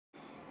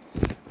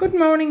Good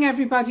morning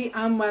everybody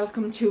and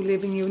welcome to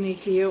Living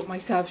Uniquely You.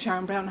 Myself,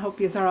 Sharon Brown. Hope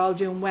you are all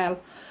doing well.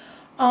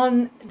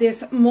 On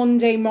this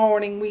Monday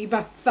morning we've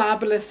a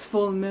fabulous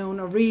full moon,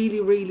 a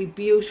really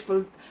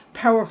beautiful,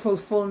 powerful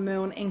full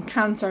moon in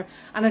Cancer,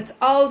 and it's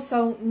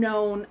also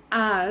known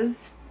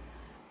as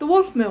the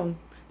wolf moon.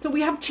 So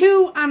we have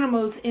two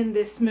animals in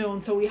this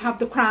moon. So we have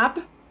the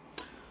crab,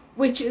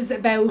 which is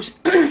about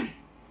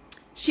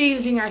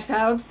shielding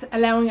ourselves,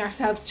 allowing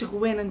ourselves to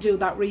go in and do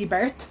that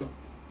rebirth.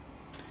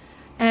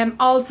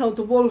 Also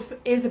the wolf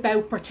is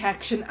about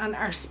protection and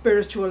our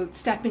spiritual,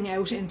 stepping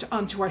out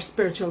onto our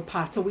spiritual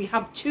path. So we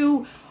have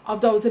two of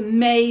those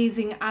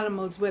amazing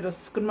animals with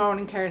us. Good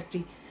morning,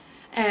 Kirsty.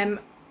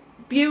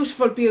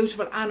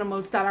 Beautiful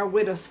animals that are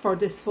with us for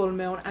this full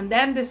moon. And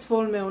then this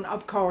full moon,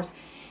 of course,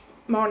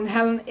 morning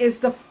Helen, is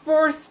the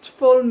first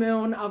full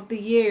moon of the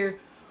year,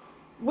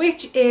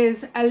 which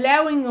is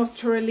allowing us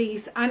to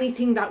release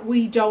anything that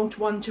we don't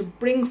want to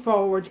bring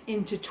forward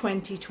into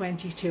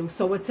 2022.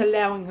 So it's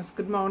allowing us,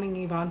 good morning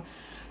Yvonne,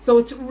 so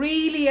it's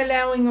really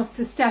allowing us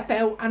to step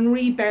out and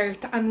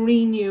rebirth and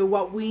renew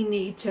what we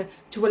need to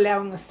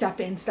allowing us step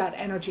into that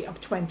energy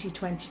of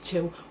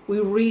 2022. We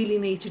really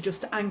need to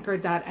just anchor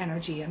that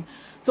energy in.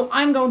 So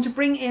I'm going to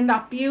bring in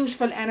that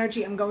beautiful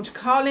energy. I'm going to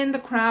call in the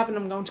crab and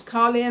I'm going to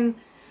call in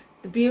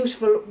the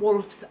beautiful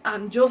wolves,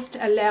 and just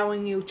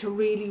allowing you to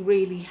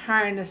really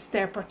harness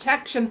their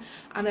protection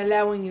and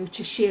allowing you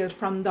to shield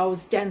from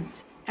those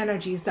dense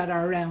energies that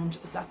are around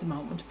us at the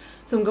moment.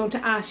 So I'm going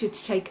to ask you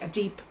to take a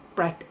deep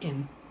breath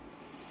in.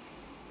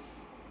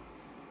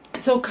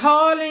 So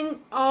calling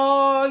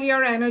all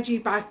your energy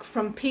back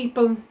from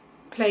people,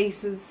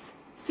 places,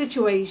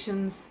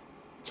 situations,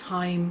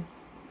 time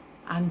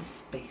and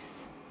space.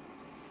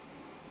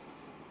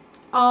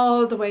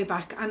 All the way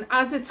back, and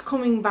as it's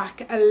coming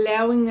back,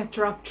 allowing it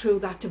drop through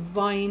that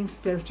divine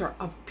filter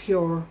of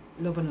pure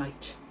love and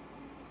light.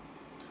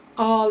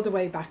 All the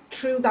way back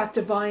through that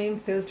divine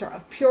filter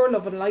of pure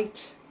love and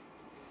light.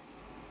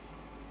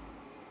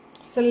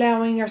 Just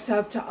allowing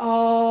yourself to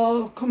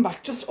all come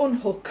back, just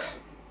unhook,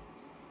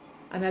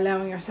 and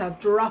allowing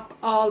yourself drop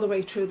all the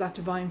way through that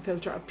divine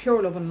filter of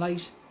pure love and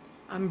light,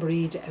 and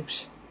breathe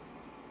out.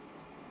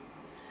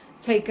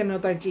 Take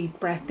another deep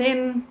breath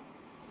in,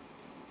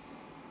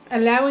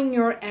 allowing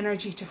your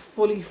energy to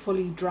fully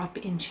drop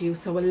into you.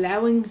 So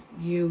allowing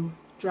you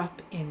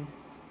drop in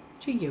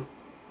to you.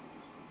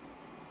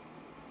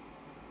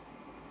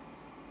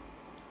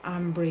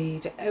 And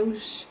breathe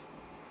out.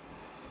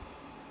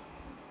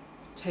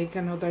 Take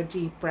another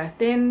deep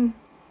breath in.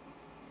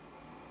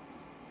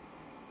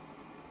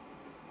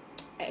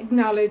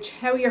 Acknowledge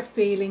how you're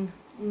feeling,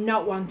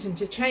 not wanting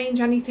to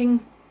change anything.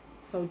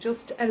 So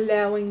just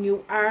allowing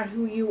you are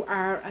who you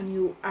are and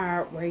you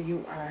are where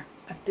you are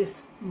at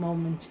this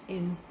moment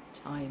in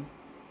time.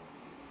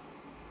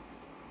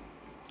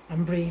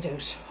 And breathe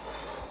out.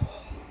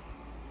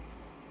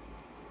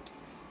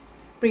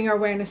 Bring your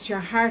awareness to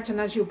your heart,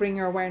 and as you bring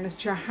your awareness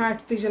to your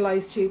heart,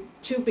 visualize two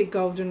big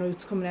golden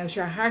roots coming out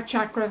your heart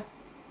chakra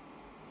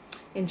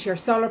into your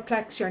solar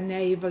plex, your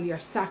navel, your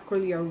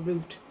sacral, your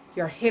root,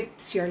 your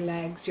hips, your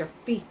legs, your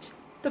feet,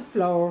 the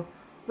floor,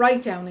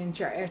 right down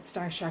into your earth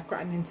star chakra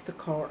and into the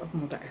core of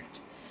Mother Earth.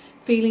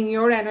 Feeling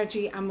your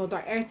energy and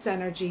Mother Earth's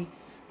energy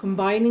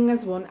combining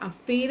as one, and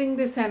feeling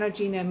this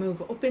energy now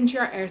move up into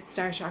your earth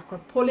star chakra,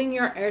 pulling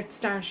your earth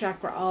star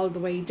chakra all the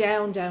way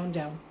down,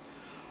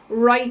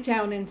 right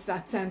down into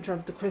that center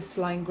of the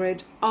crystalline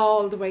grid,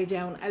 all the way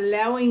down,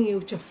 allowing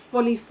you to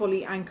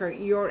fully anchor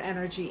your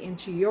energy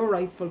into your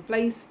rightful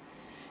place,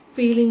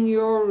 feeling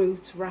your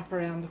roots wrap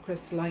around the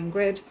crystalline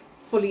grid,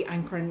 fully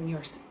anchoring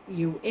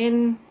you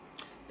in,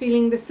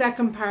 feeling the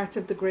second part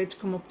of the grid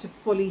come up to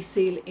fully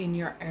seal in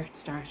your earth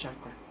star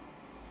chakra.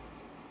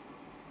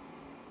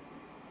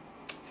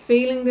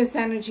 Feeling this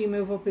energy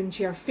move up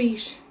into your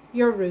feet,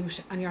 your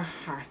root and your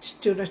heart,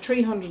 doing a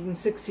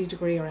 360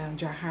 degree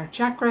around your heart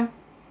chakra.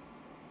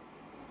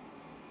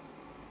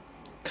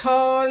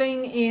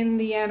 Calling in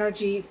the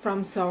energy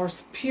from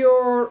source,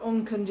 pure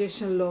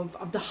unconditional love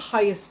of the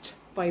highest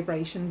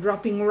vibration,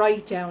 dropping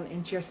right down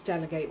into your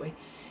stellar gateway,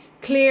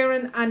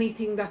 clearing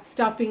anything that's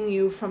stopping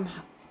you from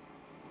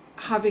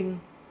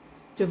having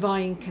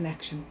divine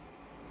connection.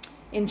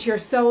 Into your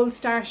soul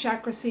star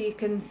chakra so you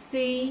can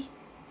see,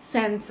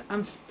 sense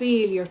and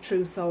feel your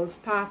true soul's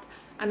path,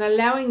 and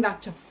allowing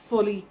that to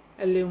fully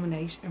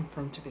illuminate in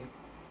front of you.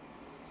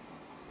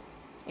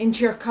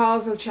 Into your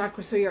causal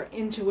chakra so your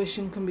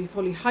intuition can be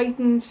fully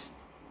heightened.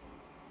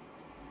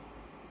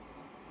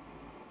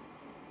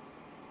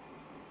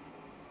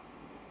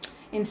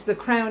 Into the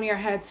crown of your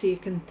head so you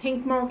can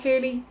think more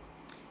clearly.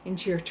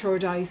 Into your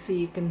third eye so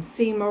you can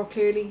see more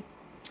clearly.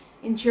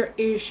 Into your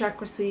ear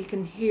chakra so you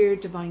can hear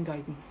divine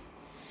guidance.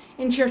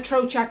 Into your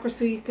throat chakra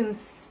so you can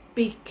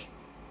speak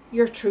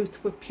your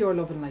truth with pure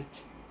love and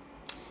light.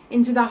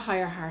 Into the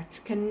higher heart,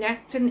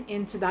 connecting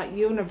into that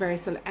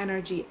universal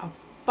energy of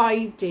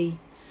 5D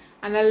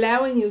and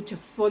allowing you to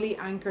fully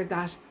anchor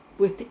that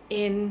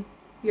within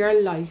your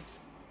life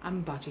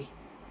and body.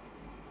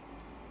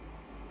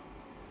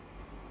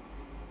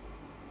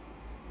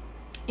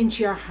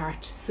 into your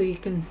heart, so you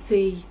can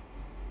see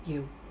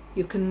you.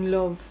 You can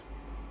love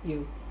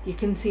you. You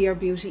can see your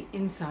beauty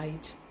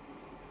inside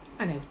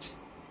and out.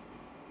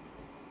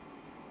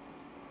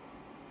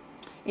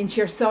 Into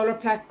your solar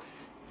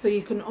plex, so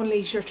you can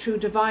unleash your true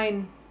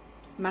divine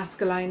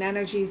masculine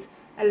energies,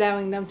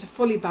 allowing them to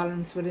fully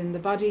balance within the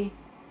body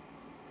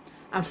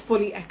and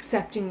fully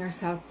accepting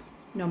yourself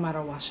no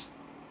matter what.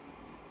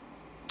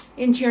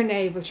 Into your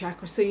navel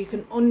chakra, so you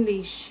can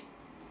unleash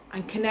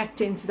and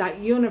connect into that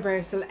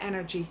universal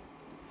energy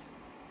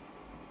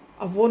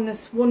of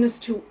oneness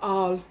to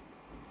all,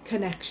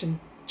 connection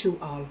to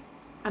all,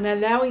 and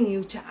allowing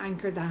you to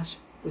anchor that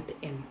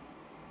within.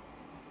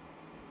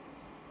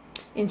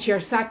 Into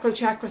your sacral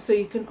chakra, so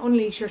you can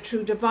unleash your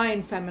true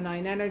divine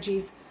feminine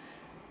energies,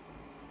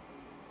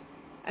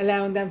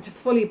 allowing them to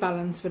fully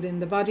balance within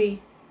the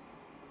body,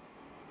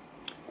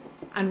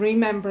 and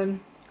remembering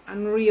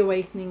and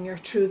reawakening your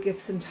true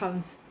gifts and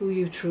talents, who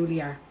you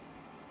truly are.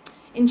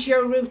 Into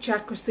your root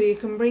chakra, so you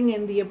can bring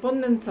in the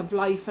abundance of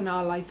life and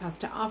all life has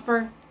to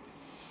offer.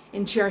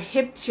 Into your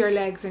hips, your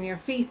legs and your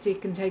feet, so you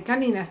can take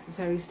any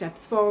necessary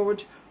steps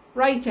forward,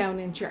 right down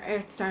into your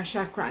Earth Star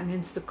chakra and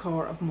into the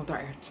core of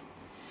Mother Earth.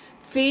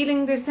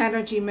 Feeling this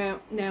energy now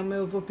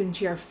move up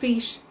into your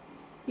feet,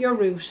 your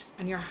root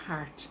and your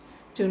heart,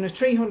 doing a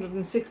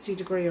 360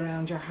 degree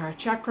around your heart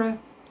chakra.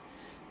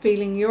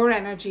 Feeling your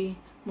energy,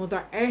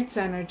 Mother Earth's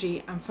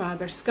energy and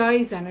Father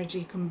Sky's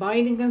energy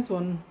combining as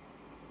one.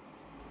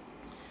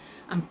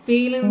 And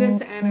feeling this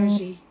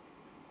energy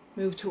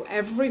move to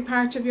every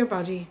part of your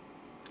body,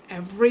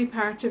 every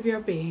part of your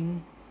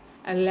being,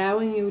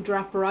 allowing you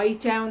drop right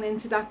down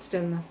into that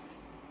stillness,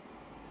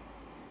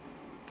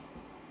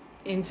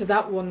 into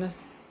that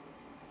oneness,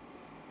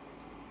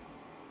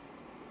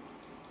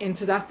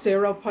 into that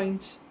 0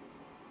 point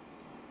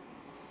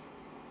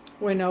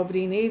where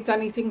nobody needs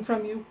anything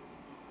from you,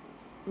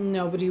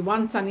 nobody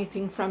wants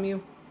anything from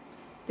you.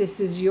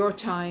 This is your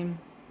time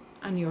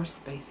and your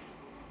space.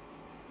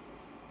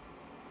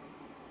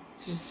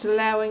 Just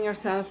allowing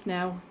yourself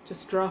now,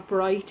 just drop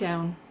right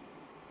down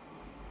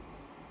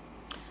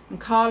and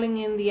calling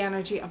in the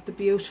energy of the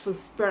beautiful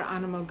spirit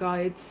animal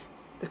guides,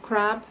 the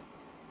crab,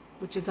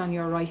 which is on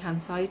your right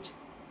hand side,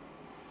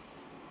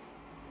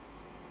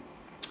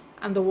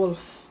 and the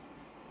wolf,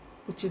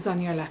 which is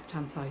on your left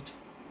hand side.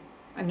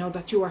 And know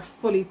that you are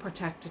fully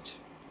protected.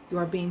 You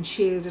are being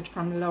shielded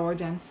from lower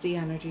density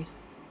energies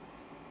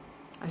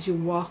as you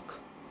walk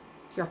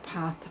your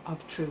path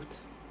of truth.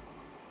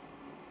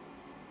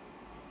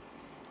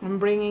 I'm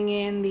bringing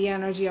in the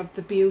energy of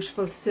the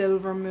beautiful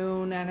silver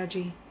moon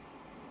energy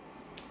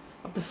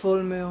of the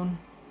full moon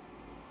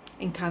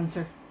in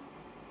Cancer,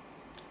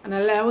 and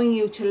allowing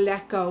you to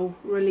let go,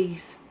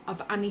 release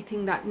of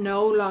anything that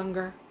no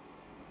longer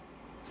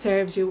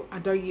serves you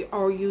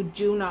or you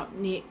do not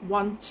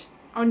want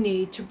or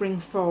need to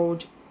bring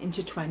forward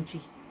into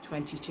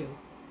 2022.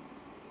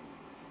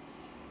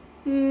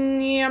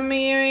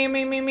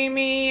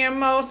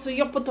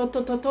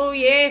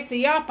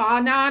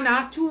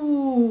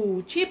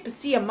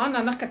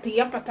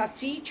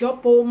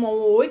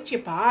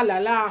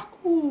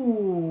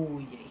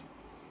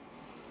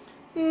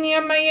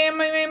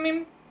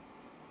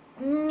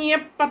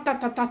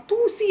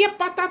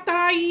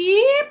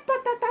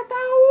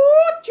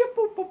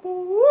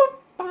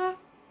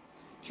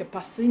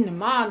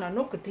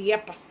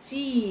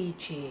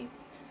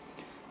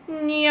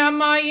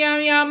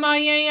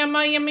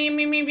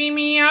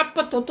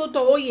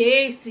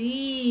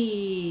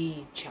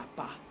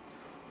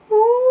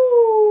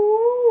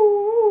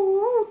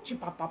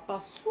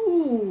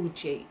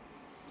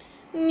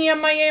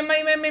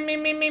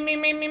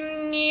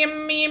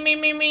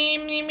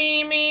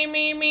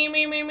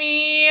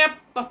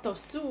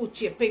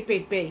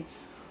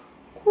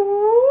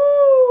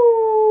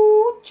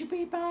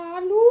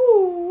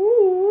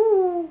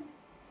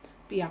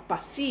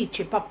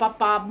 Biapasiche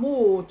papapa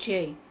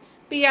moche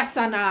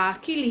biasana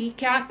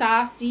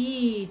kilikata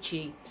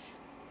siche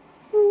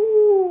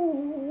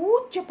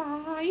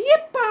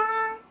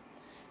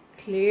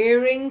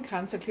clearing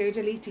Cancer, clear,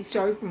 delete,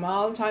 story from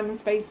all time and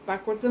space,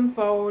 backwards and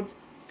forwards,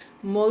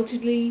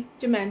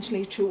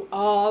 multi-dimensionally through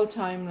all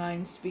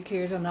timelines, to be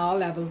cleared on all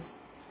levels,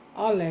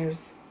 all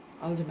layers,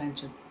 all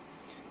dimensions.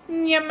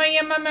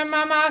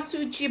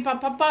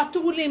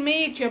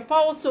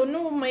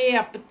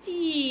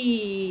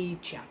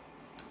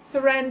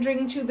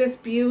 Surrendering to this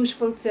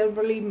beautiful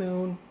silvery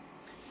moon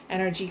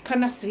energy.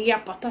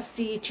 Kanasiya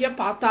patasi chia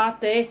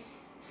patate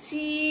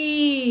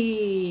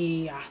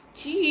si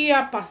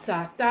chia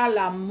pasata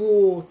la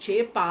mo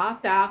che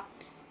pata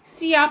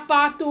sia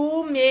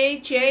patu me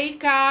che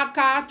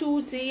ka tu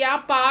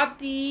sia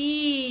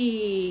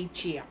pati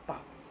chia pa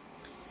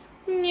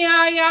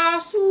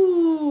nyaya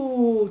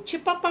su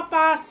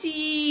chipapapa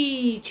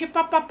si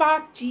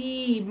chipapapa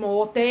ti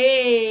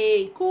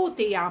mote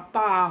kote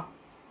apa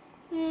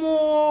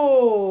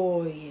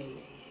mo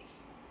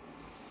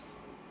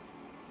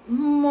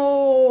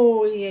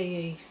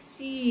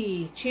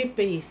si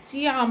chepe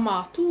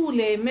siama tu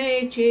le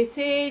me che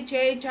se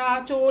che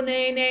cha cho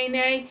ne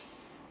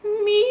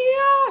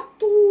mia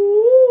tu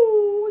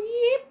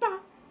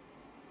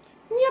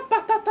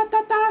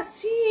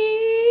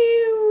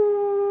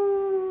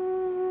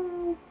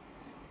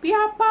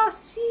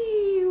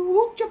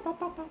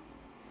pa.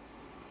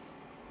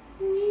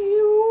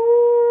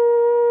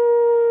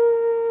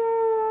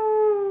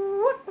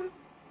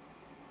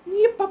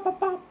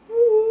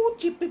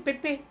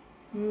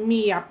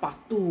 Mia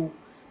patu,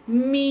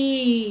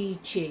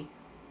 mice,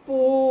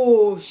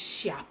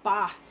 poscia,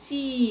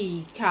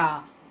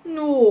 pasica,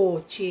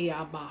 noce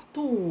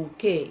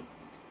abatuche,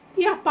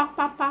 pia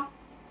papa,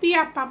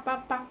 pia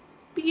papa,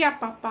 pia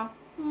papa,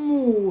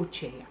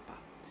 muce apa,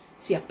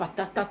 sia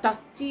patata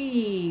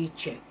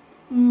tice,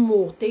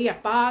 mote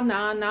apa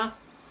nana.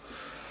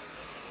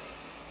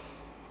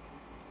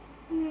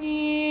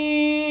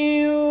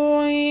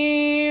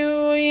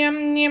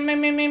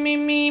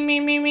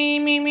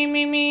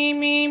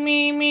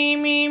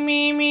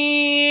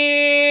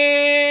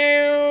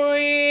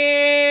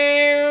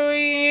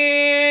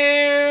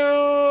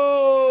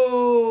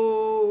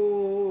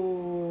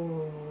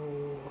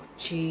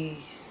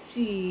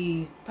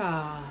 Sipa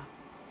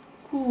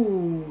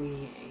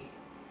cuie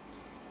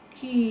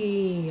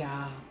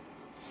kia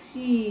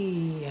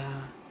sia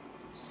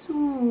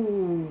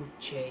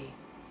suce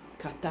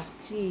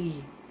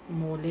katasi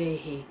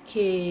molehe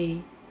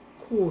ke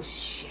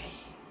kushe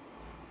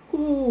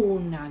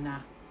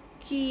kunana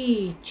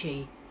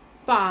kiche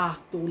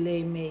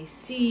patule me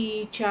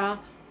sicha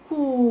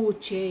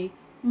kuche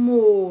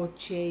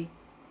moche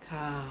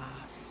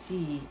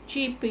kasi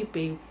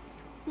chipipe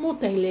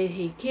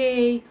motelehe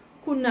ke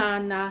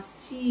kunana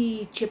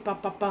siche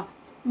papa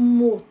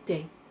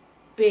mote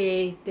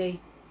bete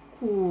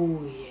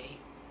kuye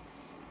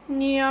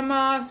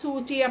niama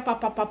sutia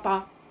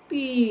papa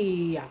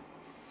pia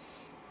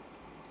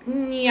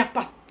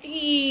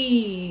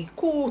niapati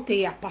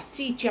kote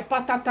apasicia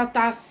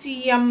patata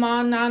sia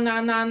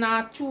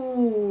manana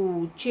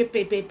tu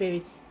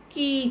chepepepe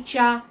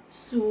kicha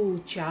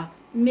sucha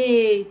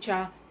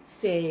mecha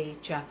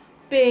secha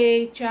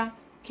pecha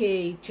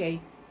keche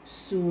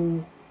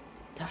su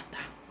tata.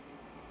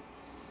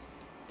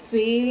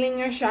 Feeling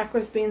your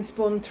chakras being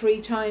spun 3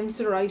 times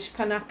to the right,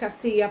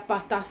 kanakasia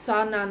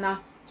patasanana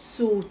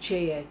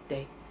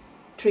sucheete.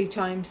 3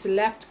 times to the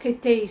left,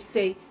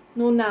 ketese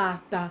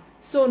nonata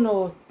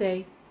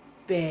sonote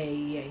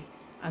beye.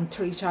 And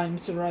 3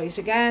 times to the right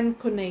again,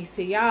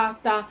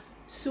 kunesiata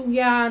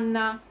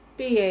suyana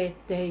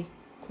biete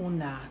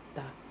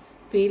kunata.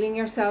 Feeling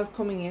yourself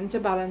coming into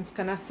balance,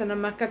 kanasana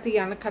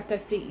makatiyana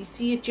katasi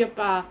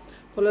isichapa,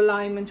 full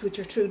alignment with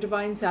your true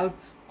divine self,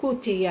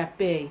 kutia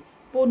be.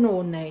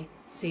 Bonone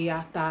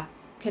seata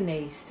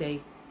kanese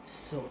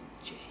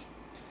soje.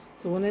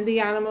 So one of the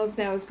animals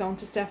now is going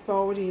to step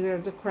forward, either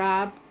the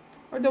crab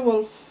or the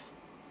wolf,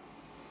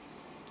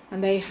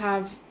 and they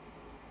have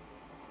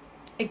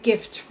a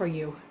gift for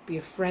you. Be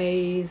a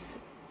phrase,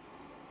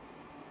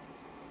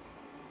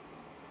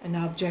 an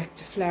object,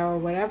 a flower,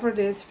 whatever it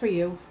is for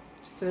you,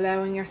 just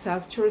allowing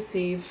yourself to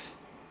receive.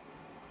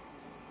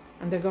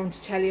 And they're going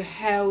to tell you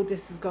how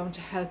this is going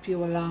to help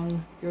you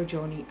along your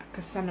journey.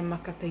 Akasana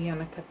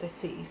makatayana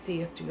katasi isi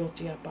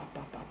atiotia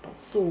papa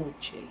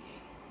soche.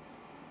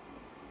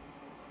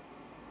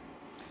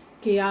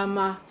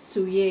 Kiama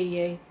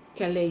suyeye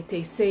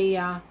kalete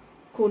seya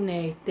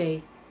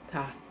kunete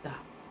kata.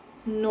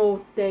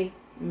 Note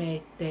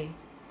mete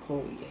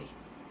koye.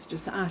 So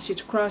just ask you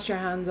to cross your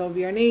hands over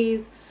your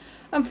knees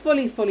and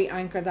fully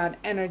anchor that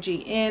energy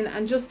in,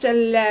 and just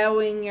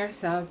allowing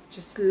yourself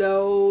to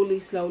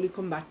slowly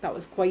come back. That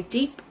was quite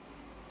deep.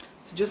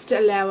 So just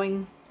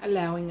allowing.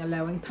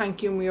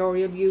 Thank you,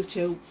 Muriel. You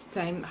too.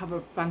 Same. Have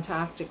a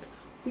fantastic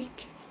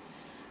week.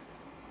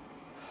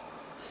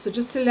 So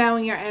just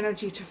allowing your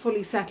energy to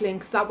fully settle in,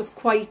 because that was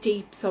quite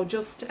deep. So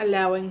just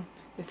allowing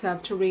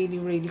yourself to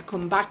really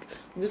come back.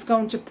 I'm just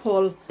going to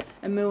pull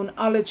a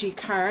Moonology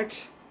card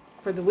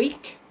for the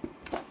week.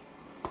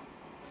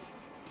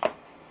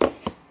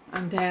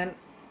 And then,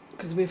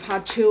 because we've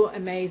had 2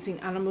 amazing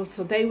animals,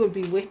 so they will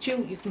be with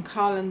you. You can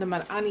call on them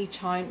at any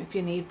time if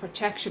you need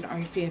protection, or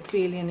if you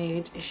feel you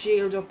need a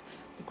shield up.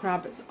 The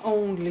crab is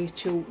only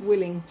too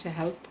willing to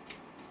help.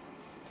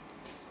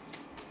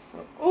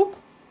 So, oh,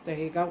 there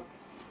you go.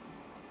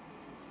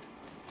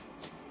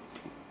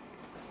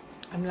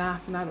 I'm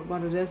laughing at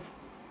what it is.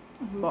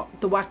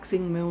 The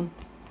waxing moon.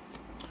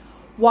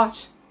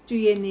 What do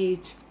you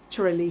need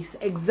to release?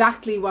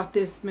 Exactly what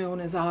this moon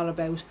is all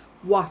about.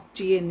 What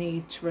do you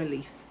need to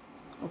release?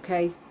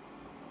 Okay,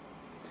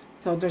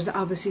 so there's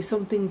obviously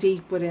something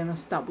deep within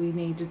us that we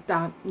need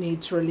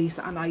to release,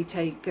 and I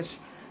take it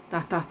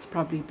that that's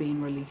probably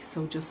been released.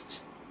 So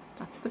just,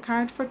 that's the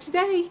card for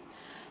today.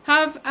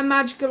 Have a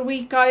magical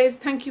week, guys.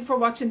 Thank you for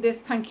watching this.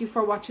 Thank you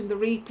for watching the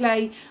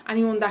replay.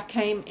 Anyone that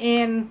came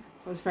in,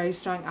 was very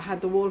strong. I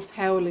had the wolf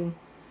howling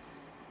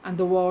and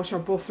the water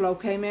buffalo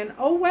came in.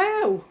 Oh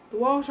wow, the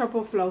water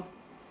buffalo.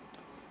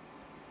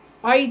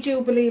 I do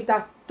believe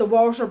that the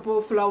water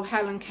buffalo,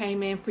 Helen,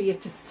 came in for you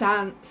to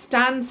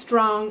stand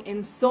strong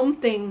in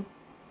something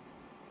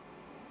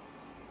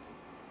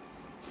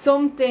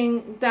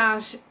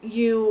that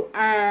you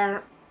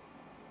are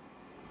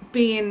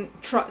being,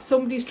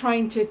 somebody's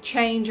trying to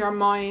change your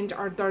mind,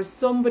 or there's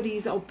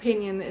somebody's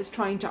opinion that is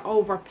trying to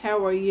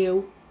overpower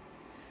you.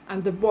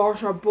 And the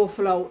water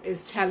buffalo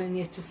is telling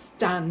you to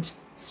stand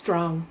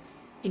strong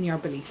in your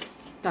belief.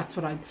 That's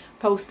what I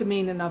post the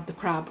meaning of the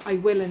crab. I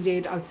will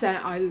indeed. I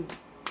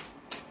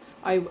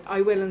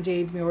will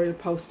indeed, Muriel,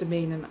 post the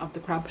meaning of the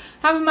crab.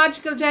 Have a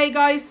magical day,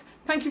 guys.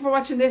 Thank you for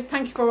watching this.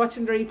 Thank you for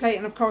watching the replay.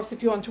 And of course,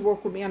 if you want to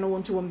work with me on a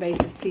one-to-one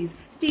basis, please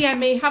DM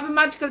me. Have a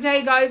magical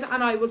day, guys.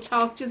 And I will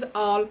talk to you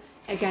all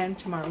again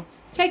tomorrow.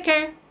 Take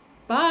care.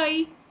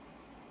 Bye.